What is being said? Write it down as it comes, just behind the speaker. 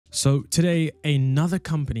So today, another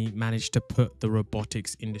company managed to put the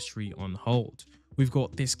robotics industry on hold. We've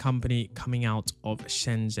got this company coming out of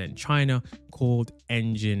Shenzhen, China, called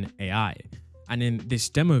Engine AI. And in this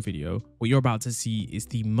demo video, what you're about to see is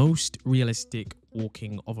the most realistic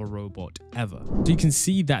walking of a robot ever. So you can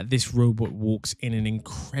see that this robot walks in an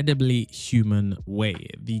incredibly human way.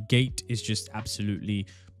 The gait is just absolutely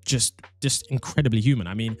just incredibly human.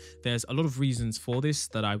 I mean, there's a lot of reasons for this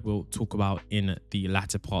that I will talk about in the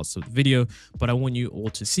latter parts of the video, but I want you all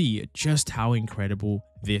to see just how incredible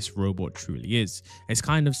this robot truly is. It's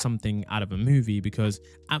kind of something out of a movie, because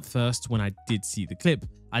at first when I did see the clip,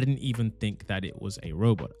 I didn't even think that it was a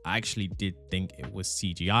robot. I actually did think it was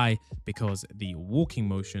CGI because the walking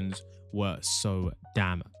motions were so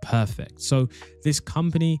damn perfect. So this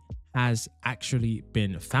company has actually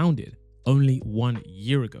been founded only 1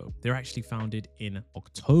 year ago. They're actually founded in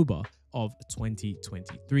October of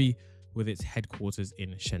 2023 with its headquarters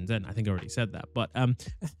in Shenzhen. I think I already said that, but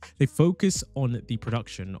they focus on the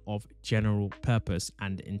production of general purpose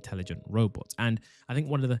and intelligent robots. And I think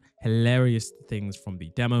one of the hilarious things from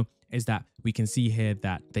the demo is that we can see here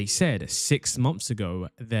that they said 6 months ago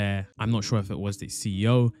I'm not sure if it was the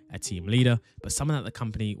CEO, a team leader, but someone at the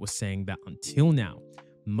company was saying that until now,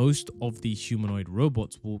 most of the humanoid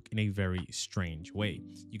robots walk in a very strange way.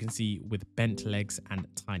 You can see with bent legs and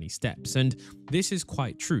tiny steps. And this is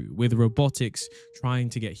quite true. With robotics, trying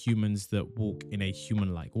to get humans that walk in a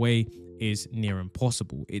human-like way is near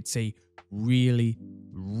impossible. It's a really,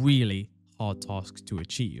 really hard task to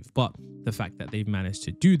achieve. But the fact that they've managed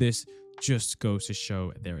to do this just goes to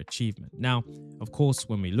show their achievement. Now, of course,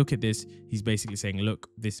 when we look at this, he's basically saying, look,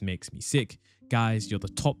 this makes me sick. Guys, you're the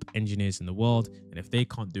top engineers in the world, and if they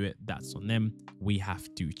can't do it, that's on them. We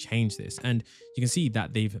have to change this. And you can see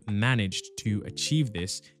that they've managed to achieve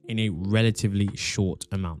this in a relatively short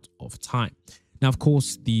amount of time. Now, of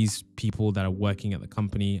course, these people that are working at the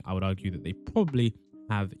company, I would argue that they probably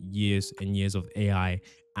have years and years of AI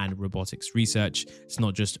and robotics research. It's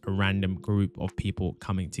not just a random group of people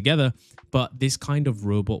coming together, but this kind of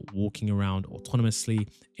robot walking around autonomously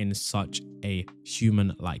in such a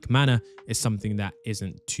human-like manner is something that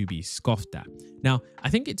isn't to be scoffed at. Now, I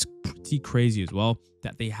think it's pretty crazy as well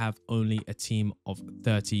that they have only a team of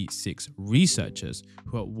 36 researchers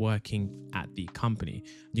who are working at the company.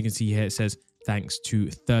 You can see here it says, thanks to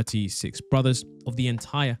 36 brothers of the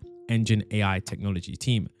entire Engine AI technology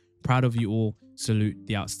team. Proud of you all. Salute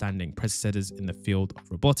the outstanding predecessors in the field of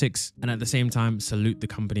robotics, and at the same time salute the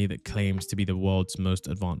company that claims to be the world's most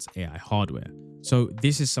advanced AI hardware. So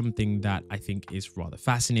this is something that I think is rather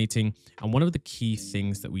fascinating, and one of the key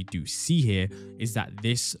things that we do see here is that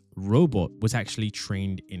this robot was actually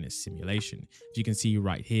trained in a simulation. As you can see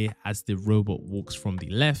right here, as the robot walks from the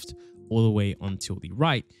left all the way until the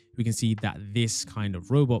right, we can see that this kind of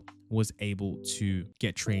robot was able to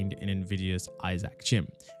get trained in NVIDIA's Isaac Gym.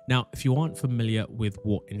 Now, if you aren't familiar with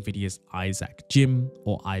what NVIDIA's Isaac Gym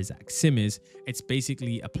or Isaac Sim is, it's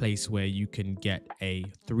basically a place where you can get a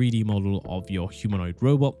 3D model of your humanoid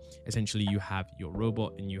robot. Essentially, you have your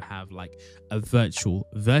robot and you have like a virtual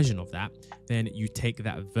version of that. Then you take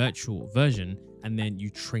that virtual version and then you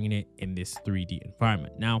train it in this 3D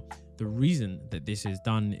environment. Now, the reason that this is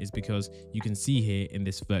done is because you can see here in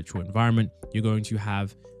this virtual environment, you're going to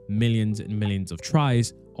have millions and millions of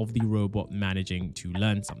tries of the robot managing to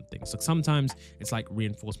learn something. So sometimes it's like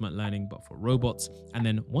reinforcement learning, but for robots. And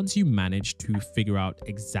then once you manage to figure out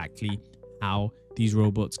exactly how these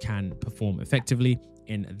robots can perform effectively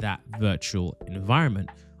in that virtual environment,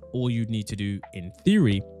 all you need to do in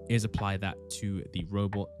theory is apply that to the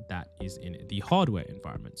robot that is in the hardware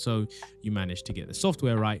environment. So you manage to get the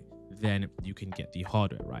software right, then you can get the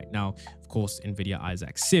hardware right. Now, of course, NVIDIA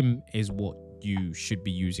Isaac Sim is what you should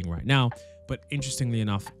be using right now. But interestingly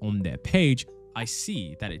enough, on their page, I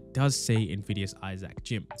see that it does say NVIDIA's Isaac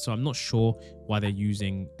Gym. So I'm not sure why they're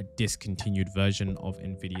using a discontinued version of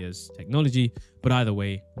NVIDIA's technology, but either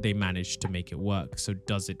way, they managed to make it work. So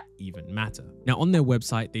does it even matter? Now, on their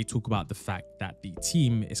website, they talk about the fact that the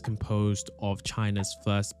team is composed of China's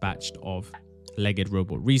first batch of legged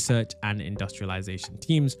robot research and industrialization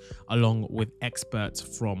teams, along with experts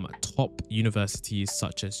from top universities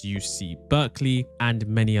such as UC Berkeley and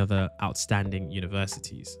many other outstanding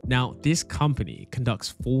universities. Now, this company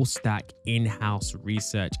conducts full stack in-house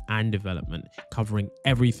research and development, covering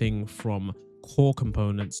everything from core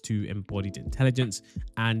components to embodied intelligence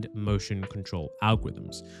and motion control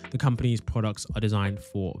algorithms. The company's products are designed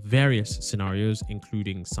for various scenarios,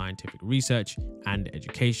 including scientific research and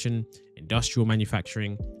education, industrial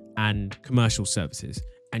manufacturing, and commercial services.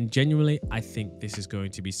 And genuinely, I think this is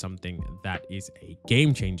going to be something that is a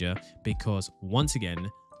game changer because once again,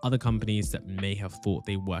 other companies that may have thought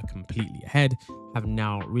they were completely ahead have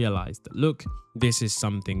now realized that, look, this is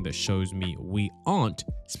something that shows me we aren't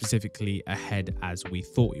specifically ahead as we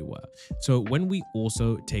thought we were. So when we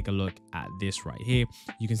also take a look at this right here,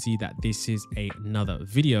 you can see that this is another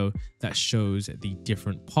video that shows the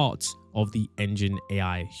different parts of the Engine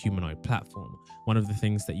AI humanoid platform. One of the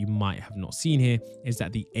things that you might have not seen here is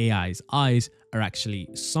that the AI's eyes are actually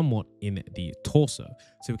somewhat in the torso.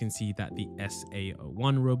 So we can see that the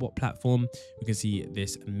SA01 robot platform, we can see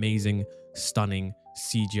this amazing, stunning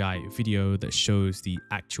CGI video that shows the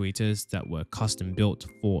actuators that were custom built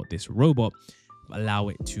for this robot allow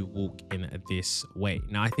it to walk in this way.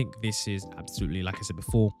 Now, I think this is absolutely, like I said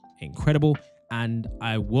before, incredible. And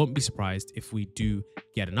I won't be surprised if we do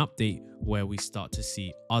get an update where we start to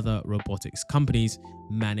see other robotics companies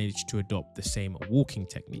manage to adopt the same walking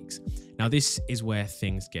techniques. Now, this is where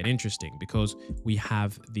things get interesting because we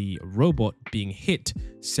have the robot being hit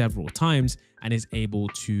several times and is able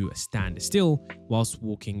to stand still whilst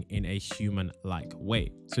walking in a human-like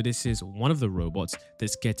way. So this is one of the robots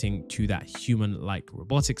that's getting to that human-like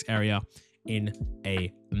robotics area in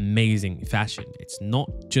a amazing fashion. It's not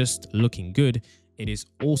just looking good, it is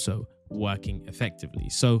also working effectively.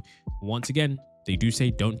 So once again, they do say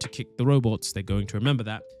don't to kick the robots. They're going to remember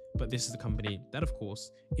that. But this is a company that, of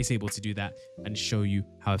course, is able to do that and show you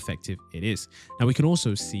how effective it is. Now, we can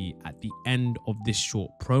also see at the end of this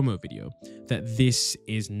short promo video that this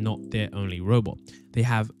is not their only robot. They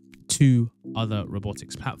have two other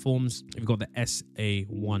robotics platforms. We've got the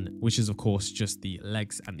SA1, which is of course just the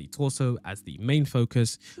legs and the torso as the main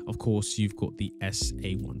focus. Of course, you've got the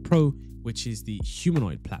SA1 Pro, which is the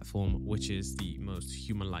humanoid platform, which is the most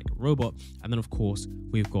human-like robot. And then of course,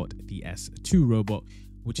 we've got the S2 robot,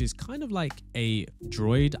 which is kind of like a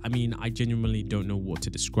droid. I mean, I genuinely don't know what to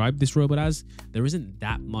describe this robot as. There isn't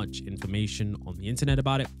that much information on the internet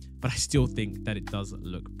about it, but I still think that it does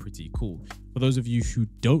look pretty cool. For those of you who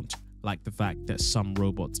don't like the fact that some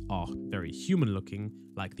robots are very human looking,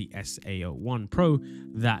 like the SA01 Pro,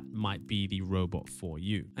 that might be the robot for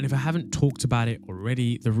you. And if I haven't talked about it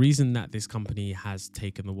already, the reason that this company has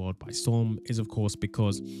taken the world by storm is of course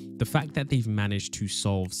because the fact that they've managed to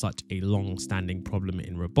solve such a long-standing problem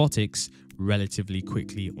in robotics relatively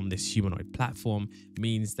quickly on this humanoid platform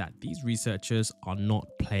means that these researchers are not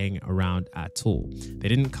playing around at all. They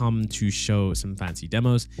didn't come to show some fancy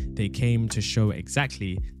demos. They came to show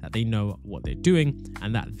exactly that they know what they're doing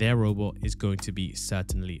and that their robot is going to be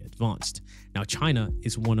certainly advanced. Now, China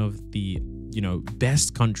is one of the,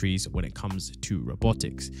 best countries when it comes to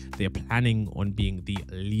robotics. They are planning on being the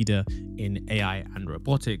leader in AI and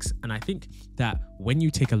robotics. And I think that when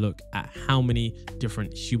you take a look at how many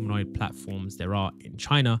different humanoid platforms there are in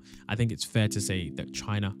China, I think it's fair to say that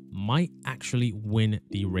China might actually win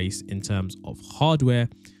the race in terms of hardware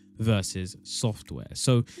versus software.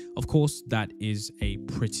 So of course, that is a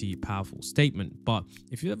pretty powerful statement. But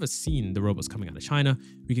if you've ever seen the robots coming out of China,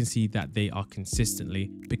 we can see that they are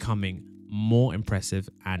consistently becoming more impressive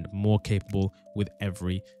and more capable with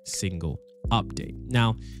every single update.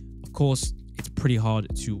 Now, of course, it's pretty hard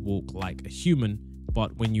to walk like a human,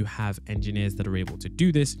 but when you have engineers that are able to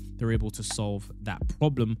do this, they're able to solve that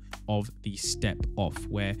problem of the step off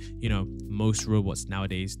where, most robots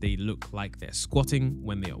nowadays, they look like they're squatting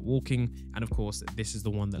when they are walking. And of course, this is the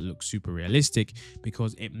one that looks super realistic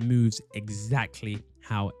because it moves exactly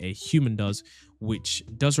how a human does, which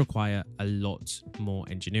does require a lot more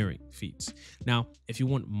engineering feats. Now, if you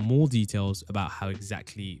want more details about how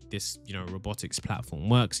exactly this, robotics platform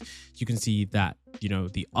works, you can see that,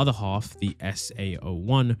 the other half, the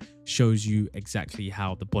SA01, shows you exactly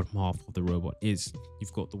how the bottom half of the robot is.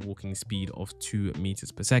 You've got the walking speed of 2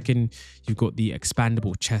 meters per second. You've got the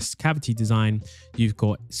expandable chest cavity design. You've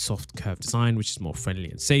got soft curve design, which is more friendly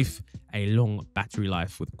and safe. A long battery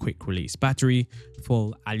life with quick release battery,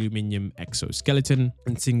 full aluminium exoskeleton,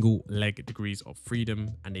 and single leg degrees of freedom,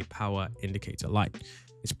 and a power indicator light.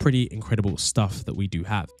 It's pretty incredible stuff that we do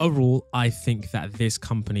have. Overall, I think that this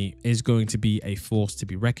company is going to be a force to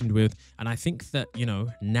be reckoned with. And I think that,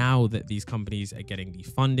 now that these companies are getting the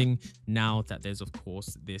funding, now that there's, of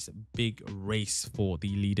course, this big race for the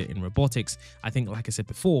leader in robotics, I think, like I said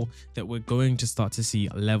before, that we're going to start to see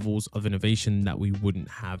levels of innovation that we wouldn't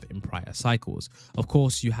have in prior cycles. Of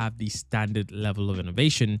course, you have the standard level of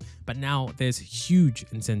innovation, but now there's huge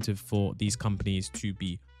incentive for these companies to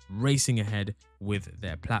be racing ahead with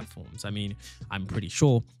their platforms. I mean, I'm pretty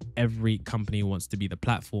sure every company wants to be the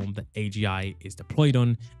platform that AGI is deployed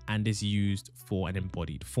on and is used for an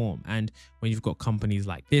embodied form. And when you've got companies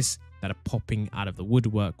like this that are popping out of the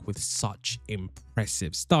woodwork with such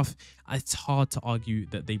impressive stuff, it's hard to argue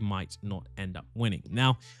that they might not end up winning.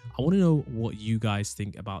 Now, I want to know what you guys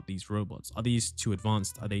think about these robots. Are these too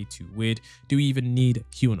advanced? Are they too weird? Do we even need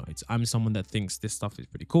humanoids? I'm someone that thinks this stuff is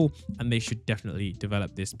pretty cool and they should definitely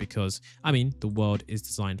develop this because, I mean, the world is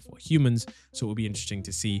designed for humans. So it will be interesting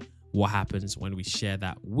to see what happens when we share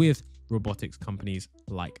that with robotics companies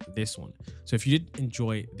like this one. So if you did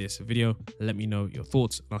enjoy this video, let me know your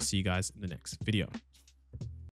thoughts and I'll see you guys in the next video.